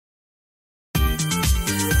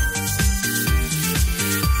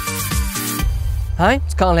Hi,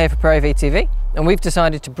 it's Carl here for Pro AV TV, and we've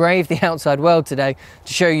decided to brave the outside world today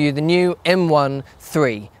to show you the new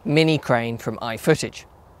M1-III mini crane from iFootage.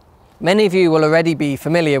 Many of you will already be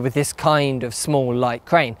familiar with this kind of small light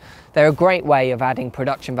crane. They're a great way of adding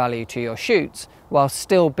production value to your shoots while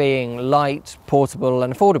still being light, portable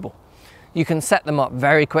and affordable. You can set them up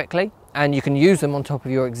very quickly and you can use them on top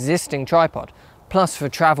of your existing tripod. Plus for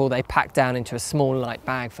travel they pack down into a small light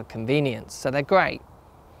bag for convenience, so they're great.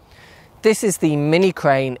 This is the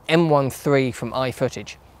minicrane M1-III from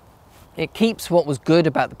iFootage. It keeps what was good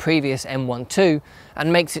about the previous M1-II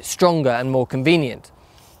and makes it stronger and more convenient.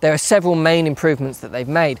 There are several main improvements that they've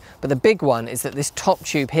made, but the big one is that this top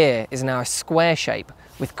tube here is now a square shape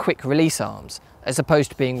with quick release arms, as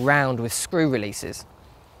opposed to being round with screw releases.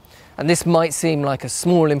 And this might seem like a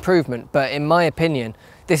small improvement, but in my opinion,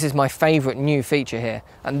 this is my favourite new feature here,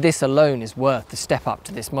 and this alone is worth the step up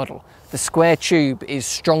to this model. The square tube is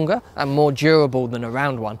stronger and more durable than a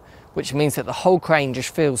round one, which means that the whole crane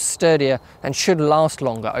just feels sturdier and should last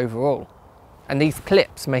longer overall. And these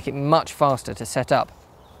clips make it much faster to set up.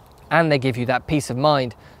 And they give you that peace of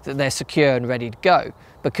mind that they're secure and ready to go,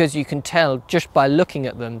 because you can tell just by looking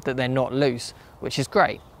at them that they're not loose, which is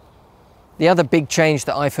great. The other big change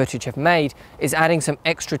that iFootage have made is adding some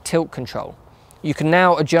extra tilt control. You can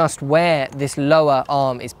now adjust where this lower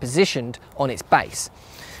arm is positioned on its base.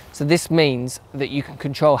 So this means that you can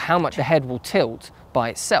control how much the head will tilt by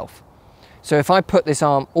itself. So if I put this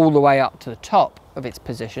arm all the way up to the top of its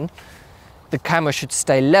position, the camera should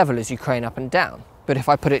stay level as you crane up and down. But if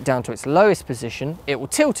I put it down to its lowest position, it will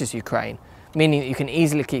tilt as you crane, meaning that you can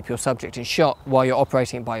easily keep your subject in shot while you're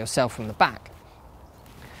operating it by yourself from the back.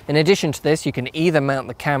 In addition to this, you can either mount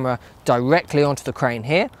the camera directly onto the crane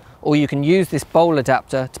here, or you can use this bowl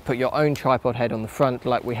adapter to put your own tripod head on the front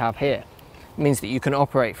like we have here. It means that you can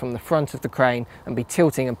operate from the front of the crane and be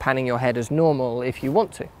tilting and panning your head as normal if you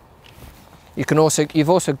want to. You've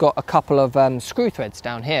also got a couple of screw threads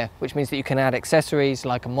down here, which means that you can add accessories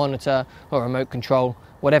like a monitor or remote control,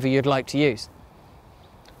 whatever you'd like to use.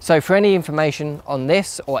 So for any information on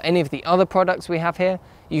this or any of the other products we have here,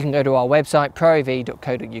 you can go to our website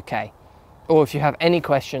proav.co.uk. Or if you have any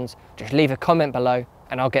questions, just leave a comment below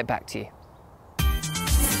and I'll get back to you.